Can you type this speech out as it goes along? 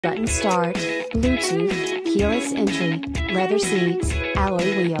button start, Bluetooth, keyless entry, leather seats, alloy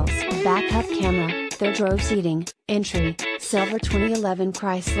wheels, backup camera, third row seating, entry, silver 2011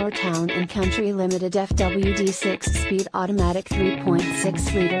 Chrysler Town & Country Limited FWD 6-speed automatic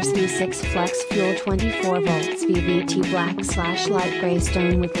 3.6 liters V6 flex fuel 24 volts VVT Black/light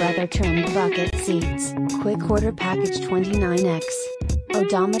Graystone with leather trimmed bucket seats, quick order package 29X.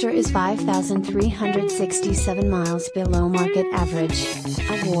 Odometer is 5,367 miles below market average.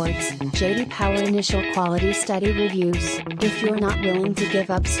 Awards, J.D. Power Initial Quality Study Reviews. If you're not willing to give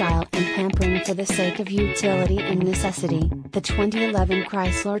up style and pampering for the sake of utility and necessity, the 2011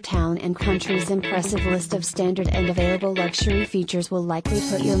 Chrysler Town & Country's impressive list of standard and available luxury features will likely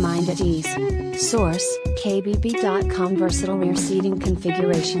put your mind at ease. Source, KBB.combr Versatile rear seating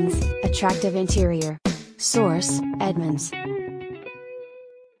configurations, attractive interior. Source, Edmunds.